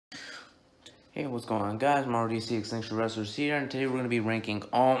Hey, what's going on, guys? Mario DC Extinction Wrestlers here, and today we're going to be ranking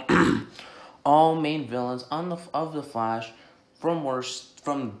all all main villains of the Flash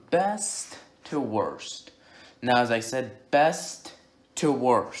from best to worst. Now, as I said, best to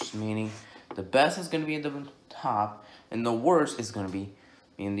worst, meaning the best is going to be at the top, and the worst is going to be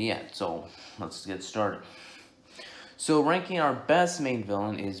in the end. So let's get started. So ranking our best main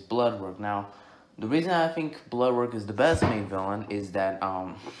villain is Bloodwork. Now, the reason I think Bloodwork is the best main villain is that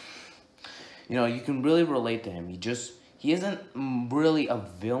you can really relate to him. He isn't really a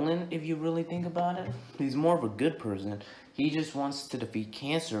villain if you really think about it. He's more of a good person. He just wants to defeat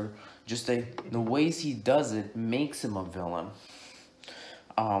cancer. Just the ways he does it makes him a villain.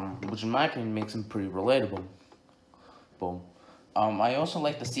 Which in my opinion makes him pretty relatable. Boom. I also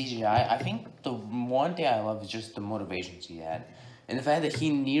like the CGI. I think the one thing I love is just the motivations he had. And the fact that he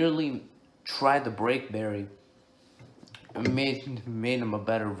nearly tried to break Barry made him a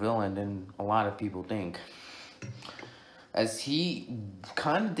better villain than a lot of people think. As he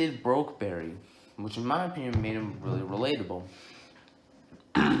kind of did broke Barry, which in my opinion made him really relatable.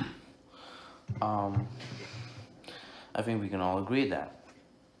 I think we can all agree that.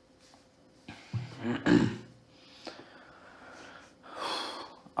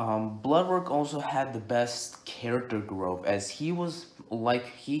 Bloodwork also had the best character growth, as he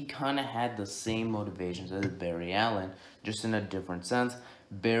kind of had the same motivations as Barry Allen, just in a different sense.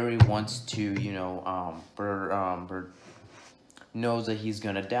 Barry wants to, knows that he's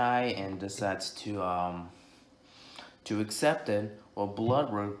gonna die and decides to accept it, while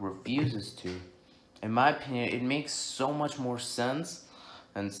Bloodwork refuses to. In my opinion, it makes so much more sense,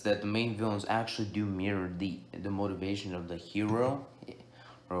 and that the main villains actually do mirror the motivation of the hero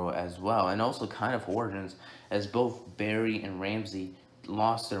as well, and also kind of origins, as both Barry and Ramsey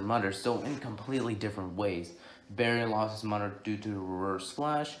lost their mother, so in completely different ways. Barry lost his mother due to the Reverse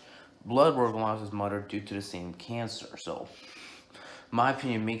Flash. Bloodwork lost his mother due to the same cancer. So, my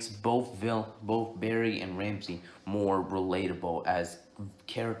opinion makes both Barry and Ramsey more relatable as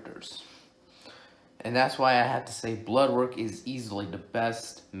characters. And that's why I have to say Bloodwork is easily the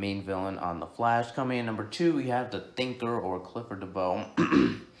best main villain on The Flash. Coming in number 2, we have the Thinker, or Clifford DeVoe.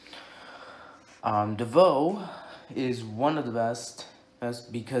 DeVoe is one of the best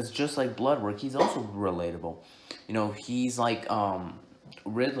because just like Bloodwork, he's also relatable. He's like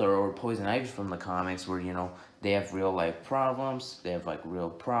Riddler or Poison Ivy from the comics, where they have real life problems. They have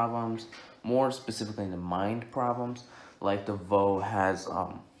real problems, more specifically the mind problems. Like DeVoe has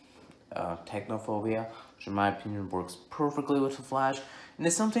technophobia, which in my opinion works perfectly with the Flash. And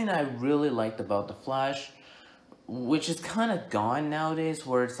it's something I really liked about the Flash, which is kind of gone nowadays,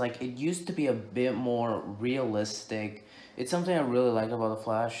 where it's it used to be a bit more realistic. It's something I really like about the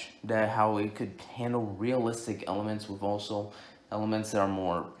Flash, that how it could handle realistic elements with also elements that are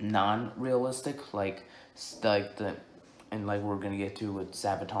more non-realistic, and we're gonna get to with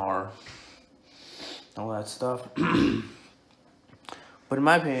Savitar, all that stuff. But in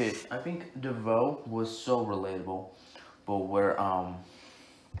my opinion, I think DeVoe was so relatable, but where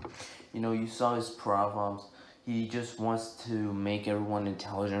you saw his problems. He just wants to make everyone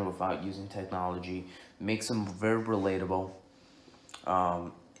intelligent without using technology. Makes him very relatable.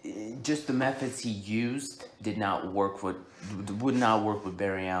 Just the methods he used would not work with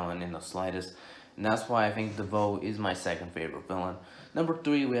Barry Allen in the slightest. And that's why I think DeVoe is my second favorite villain. Number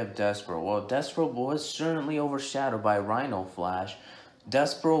 3, we have Despero. Well, Despero was certainly overshadowed by Rhino Flash.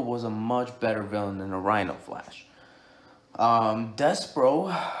 Despero was a much better villain than the Rhino Flash.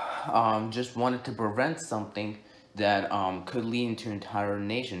 Despero just wanted to prevent something that could lead into an entire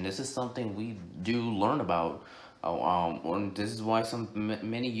nation. This is something we do learn about. This is why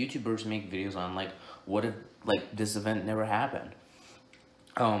many YouTubers make videos on what if this event never happened.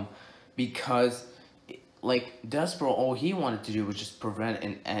 Because Despero, all he wanted to do was just prevent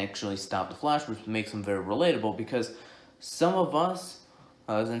and actually stop the Flash, which makes him very relatable, because some of us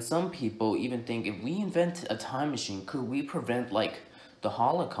and some people even think, if we invent a time machine, could we prevent the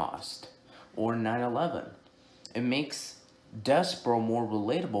Holocaust or 9/11? It makes Despero more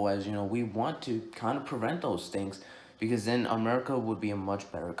relatable, as we want to kind of prevent those things, because then America would be a much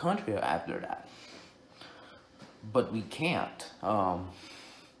better country after that. But we can't.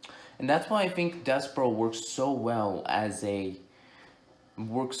 And that's why I think Despero works so well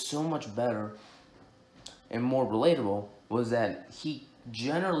works so much better and more relatable, was that he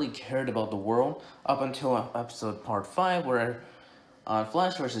generally cared about the world up until episode part 5, where on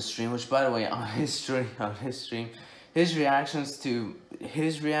Flash vs. Stream, which by the way, on his stream, his reactions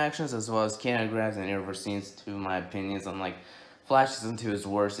as well as Canada Grabs and Irreversines to my opinions on Flash season 2 is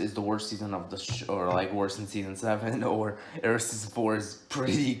worse. Is the worst season of the or like worse than season 7, or Arrow season 4 is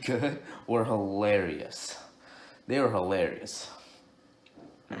pretty good or hilarious. They were hilarious.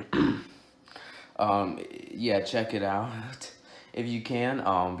 Yeah, check it out if you can.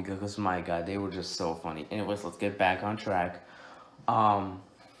 Because my God, they were just so funny. Anyways, let's get back on track.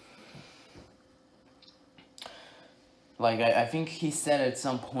 Like, I think he said at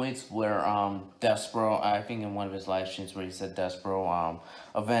some points where, Despero, I think in one of his live streams where he said Despero,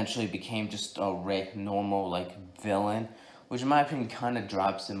 eventually became just a normal, like, villain, which in my opinion kind of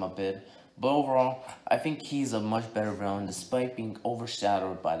drops him a bit. But overall, I think he's a much better villain despite being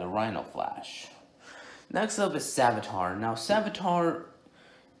overshadowed by the Rhino Flash. Next up is Savitar. Now, Savitar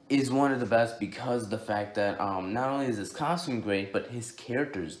is one of the best because of the fact that, not only is his costume great, but his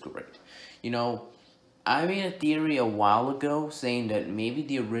character is great. You know, I made a theory a while ago saying that maybe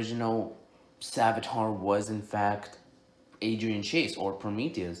the original Savitar was in fact Adrian Chase or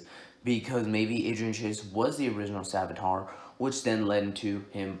Prometheus, because maybe Adrian Chase was the original Savitar, which then led into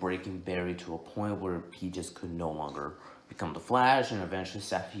him breaking Barry to a point where he just could no longer become the Flash, and eventually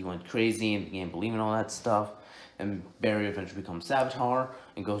he went crazy and began believing all that stuff, and Barry eventually becomes Savitar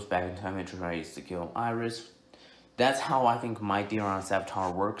and goes back in time and tries to kill Iris. That's how I think my theory on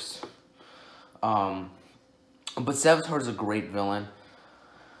Savitar works. But Savitar is a great villain.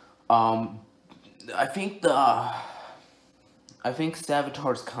 I think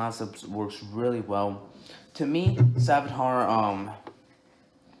Savitar's concept works really well. To me, Savitar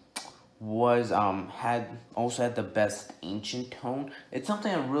had the best ancient tone. It's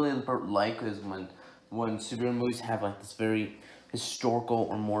something I really like, is when superhero movies have like this very historical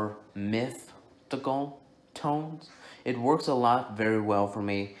or more mythical tones. It works a lot very well for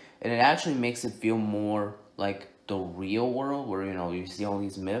me, and it actually makes it feel more like the real world, where you see all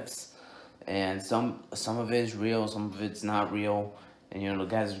these myths, and some of it is real, some of it's not real, and the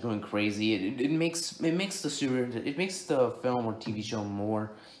guys are going crazy. It makes the film or TV show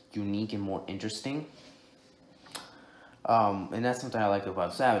more unique and more interesting. And that's something I like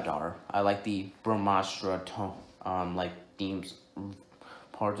about Savitar. I like the Brahmastra tone, like themes,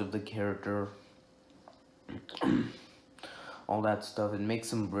 parts of the character. All that stuff. It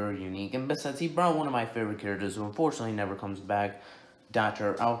makes him very unique. And besides, he brought one of my favorite characters who unfortunately never comes back,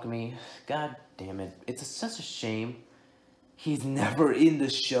 Dr. Alchemy. God damn it. It's such a shame he's never in the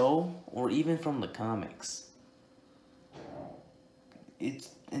show or even from the comics. It's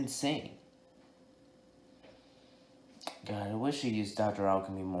insane. God, I wish they used Dr.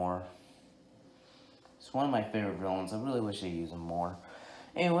 Alchemy more. It's one of my favorite villains. I really wish they used him more.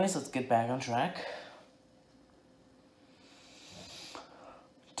 Anyways, let's get back on track.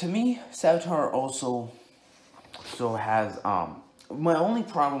 To me, Savitar also has, my only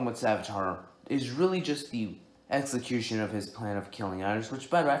problem with Savitar is really just the execution of his plan of killing Iris, which,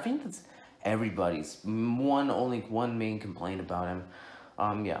 by the way, I think that's everybody's only one main complaint about him.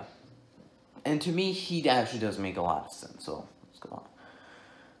 Yeah. And to me, he actually does make a lot of sense, so let's go on.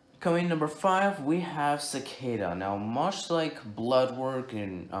 Coming number 5, we have Cicada. Now, much like Bloodwork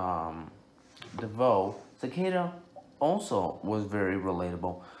and, DeVoe, Cicada also was very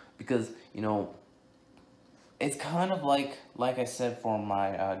relatable, because it's kind of like I said for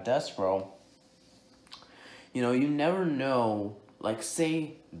my Despero, you never know, like,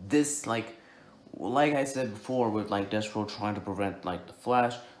 say this, like I said before with like Despero trying to prevent like the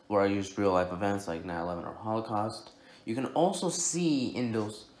Flash, where I used real life events like 9/11 or Holocaust. You can also see in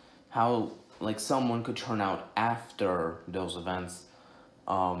those how like someone could turn out after those events,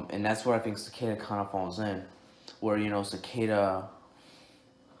 and that's where I think Cicada kind of falls in, where Cicada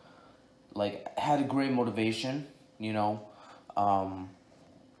like had a great motivation, I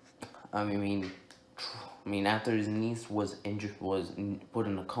mean after his niece was put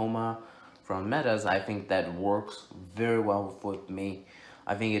in a coma from metas, I think that works very well with me.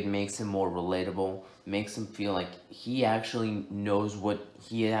 I think it makes him more relatable, makes him feel like he actually knows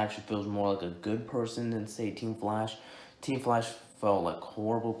he actually feels more like a good person than, say, Team Flash. Team Flash felt like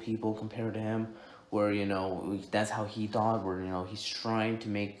horrible people compared to him, where, that's how he thought, where, he's trying to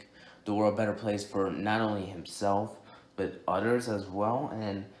make the world a better place for not only himself, but others as well,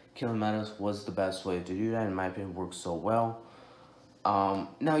 and killing Metas was the best way to do that. In my opinion, worked so well.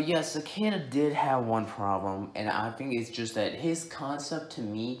 Now, yes, Cicada did have one problem, and I think it's just that his concept, to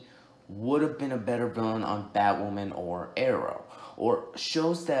me, would have been a better villain on Batwoman or Arrow, or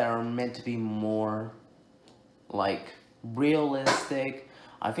shows that are meant to be more, like, realistic.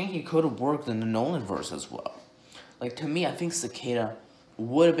 I think he could have worked in the Nolanverse as well. Like, to me, I think Cicada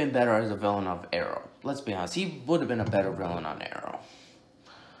would have been better as a villain of Arrow. Let's be honest, he would have been a better villain on Arrow.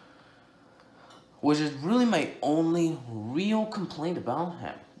 which is really my only real complaint about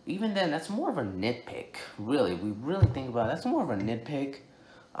him. Even then, that's more of a nitpick. Really, we really think about it, that's more of a nitpick.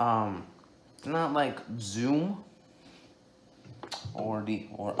 Not like Zoom or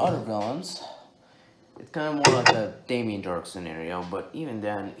other villains. It's kind of more like a Damien Dark scenario, but even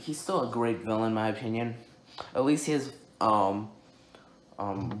then, he's still a great villain in my opinion. At least his real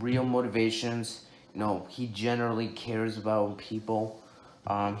motivations. You know, he generally cares about people.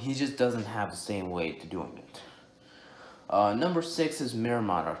 He just doesn't have the same way to doing it. Number 6 is Mirror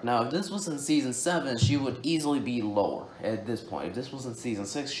Monarch. Now, if this was in Season 7, she would easily be lower at this point. If this was in Season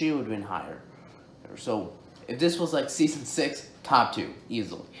 6, she would have been higher. So, if this was like Season 6, top 2,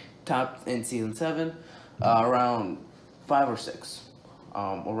 easily. Top in Season 7, around 5 or 6.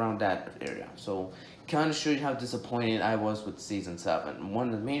 Around that area. So, kind of shows you how disappointed I was with Season 7. One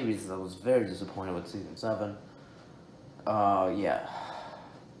of the main reasons I was very disappointed with Season 7. Yeah.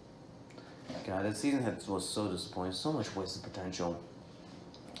 God, this season was so disappointing. So much wasted potential.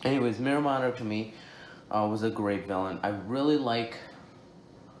 Anyways, Mirror Monarch to me was a great villain. I really like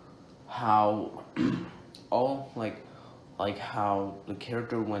how like how the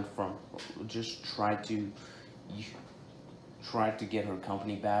character went from just try to get her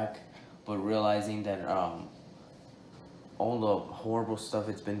company back, but realizing that all the horrible stuff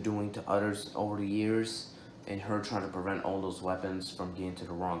it's been doing to others over the years, and her trying to prevent all those weapons from getting to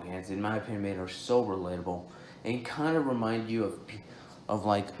the wrong hands, in my opinion, made her so relatable, and kind of remind you of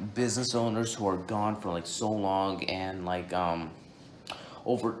like business owners who are gone for like so long, and like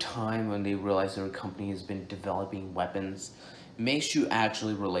over time when they realize their company has been developing weapons, makes you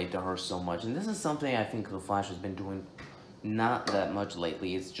actually relate to her so much. And this is something I think The Flash has been doing not that much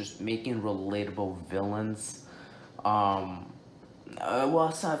lately. It's just making relatable villains. Well,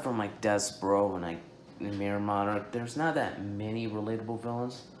 aside from like Despero and like Mirror Monarch, there's not that many relatable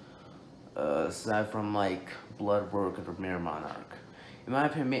villains. Aside from like Bloodwork or Mirror Monarch. In my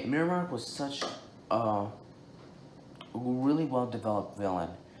opinion, Mirror Monarch was such a really well developed villain.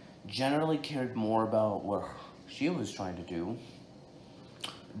 Generally cared more about what she was trying to do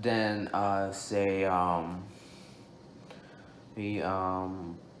than say the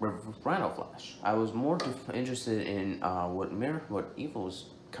Rhino Flash. I was more interested in what Evil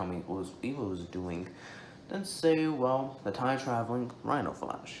was doing than say, well, the time traveling Rhino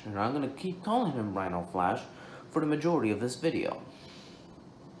Flash. And I'm gonna keep calling him Rhino Flash for the majority of this video.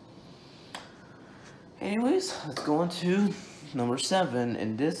 Anyways, let's go on to number 7,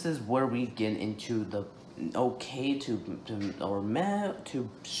 and this is where we get into the okay to or meh to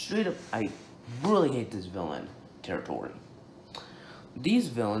straight up I really hate this villain territory. These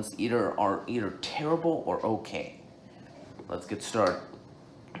villains are either terrible or okay. Let's get started.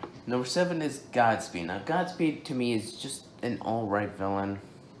 Number 7 is Godspeed. Now, Godspeed to me is just an alright villain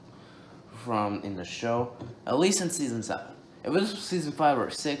from in the show, at least in Season 7. If it was Season 5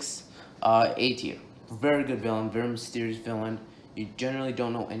 or 6, A tier. Very good villain, very mysterious villain. You generally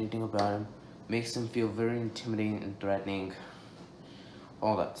don't know anything about him. Makes him feel very intimidating and threatening.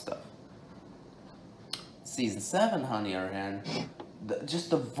 All that stuff. Season 7, on the other hand, just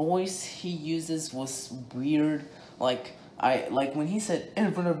the voice he uses was weird. Like when he said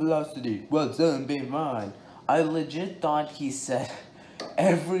infinite velocity, well soon be mine. I legit thought he said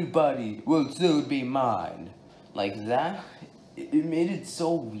everybody will soon be mine. Like that, it made it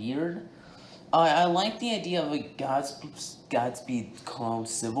so weird. I like the idea of a Godspeed clone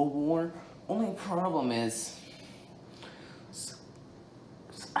Civil War. Only problem is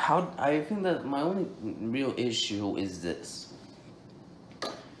how I think that my only real issue is this.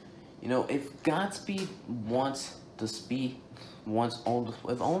 You know, if Godspeed wants the speed,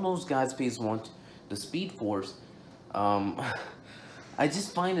 if all those Godspeeds want the Speed Force, I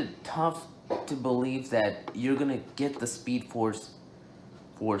just find it tough to believe that you're gonna get the Speed Force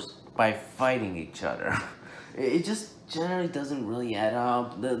by fighting each other. It just generally doesn't really add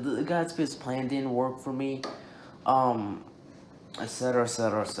up. The Godspeed's plan didn't work for me, etc,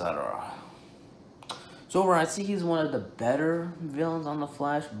 etc, etc. So overall, I see he's one of the better villains on The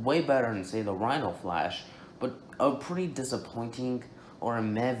Flash, way better than say the Rhino Flash, but a pretty disappointing or a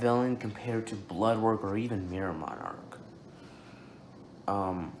meh villain compared to Bloodwork or even Mirror Monarch.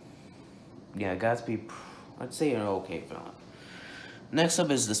 Yeah, Godspeed, I'd say an okay villain. Next up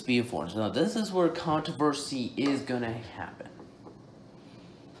is the Speed Force. Now, this is where controversy is gonna happen.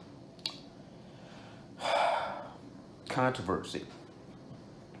 Controversy.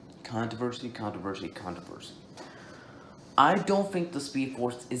 I don't think the Speed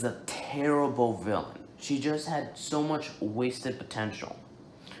Force is a terrible villain. She just had so much wasted potential.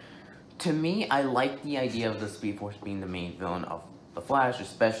 To me, I like the idea of the Speed Force being the main villain of The Flash,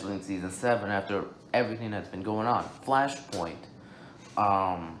 especially in season 7, after everything that's been going on. Flashpoint,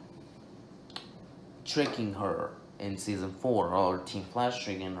 um, tricking her in season 4, or Team Flash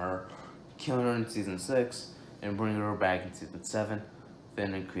tricking her, killing her in season 6, and bringing her back in season 7,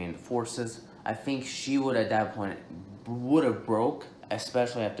 then creating the forces. I think she would at that point would have broke,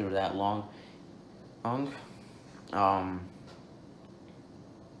 especially after that long.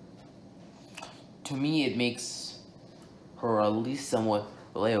 To me, it makes her at least somewhat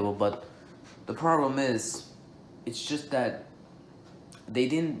relatable, but the problem is, it's just that they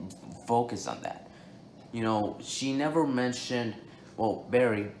didn't focus on that. You know, she never mentioned, well,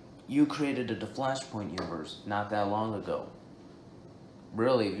 Barry, you created the Flashpoint universe not that long ago.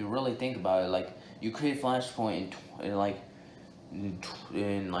 Really, if you really think about it, like, you created Flashpoint in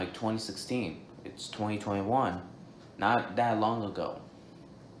 2016. It's 2021, not that long ago.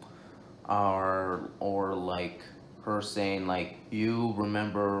 Or like her saying like, you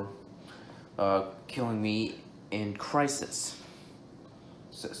remember killing me in Crisis,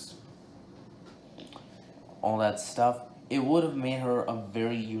 sis. All that stuff. It would have made her a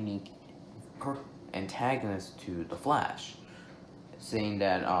very unique antagonist to the Flash, saying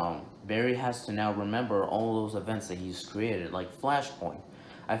that Barry has to now remember all those events that he's created, like Flashpoint.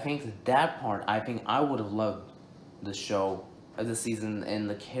 I think that part, I would have loved the show, the season, and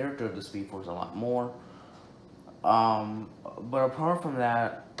the character of the Speed Force a lot more. But apart from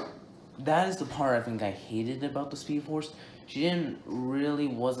that, that is the part I think I hated about the Speed Force. She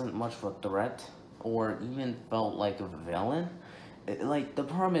wasn't much of a threat, or even felt like a villain. Like, the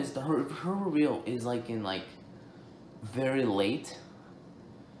problem is, her reveal is like in like very late.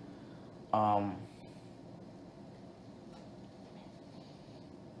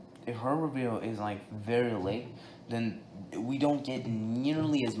 If her reveal is like very late, then we don't get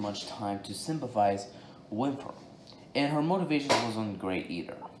nearly as much time to sympathize with her. And her motivation wasn't great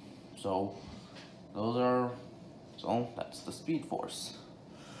either. So, that's the Speed Force.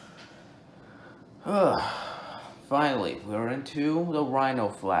 Finally, we're into the Rhino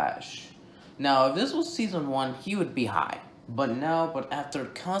Flash. Now, if this was season 1, he would be high. But after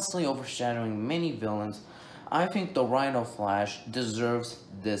constantly overshadowing many villains, I think the Rhino Flash deserves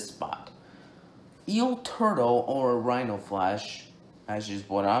this spot. Eel Turtle, or Rhino Flash, as is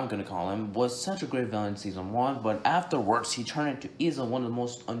what I'm gonna call him, was such a great villain in season 1, but afterwards he turned into easily one of the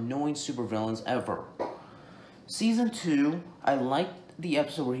most annoying supervillains ever. Season 2, I liked the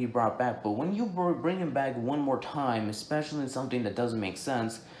episode where he brought back, but when you bring him back one more time, especially in something that doesn't make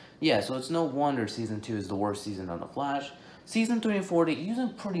sense, yeah, so it's no wonder season 2 is the worst season on the Flash. Season 3 and 4, they use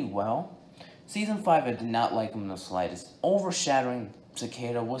him pretty well. Season 5, I did not like him in the slightest. Overshadowing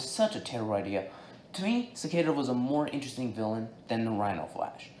Cicada was such a terrible idea. To me, Cicada was a more interesting villain than the Rhino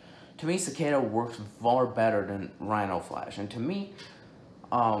Flash. To me, Cicada works far better than Rhino Flash. And to me,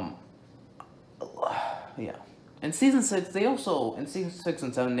 yeah. In season 6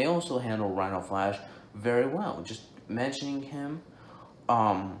 and 7, they also handle Rhino Flash very well. Just mentioning him,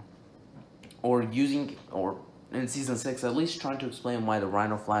 or in season 6, at least trying to explain why the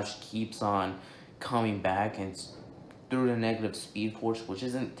Rhino Flash keeps on coming back, and through the negative Speed Force, which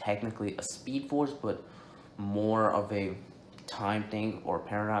isn't technically a Speed Force, but more of a time thing or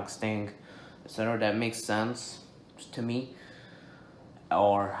paradox thing, etc. That makes sense to me.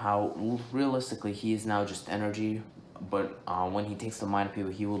 Or how realistically he is now just energy, but when he takes the mind of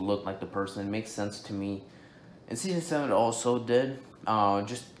people, he will look like the person. It makes sense to me. In season 7, it also did.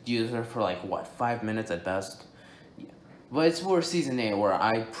 Just use her for like, what, 5 minutes at best? Yeah. But it's for season 8 where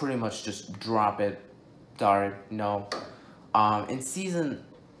I pretty much just drop it. Sorry, no. In season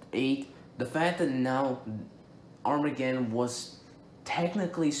 8, the fact that now Armageddon was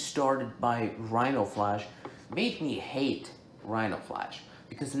technically started by Rhino Flash made me hate Rhino Flash,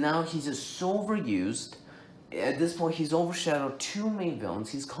 because now he's just so overused. At this point, he's overshadowed 2 main villains.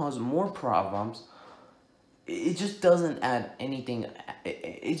 He's caused more problems. It just doesn't add anything.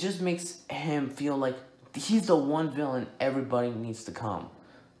 It just makes him feel like he's the one villain everybody needs to come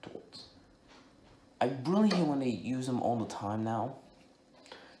towards. I really hate when they use him all the time now.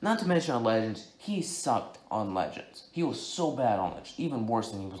 Not to mention on Legends, he sucked on Legends. He was so bad on Legends, even worse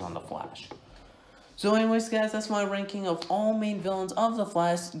than he was on The Flash. So anyways, guys, that's my ranking of all main villains of The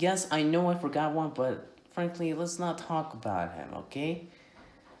Flash. Yes, I know I forgot one, but frankly, let's not talk about him, okay?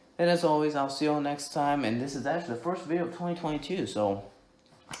 And as always, I'll see you all next time. And this is actually the first video of 2022, so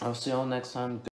I'll see you all next time.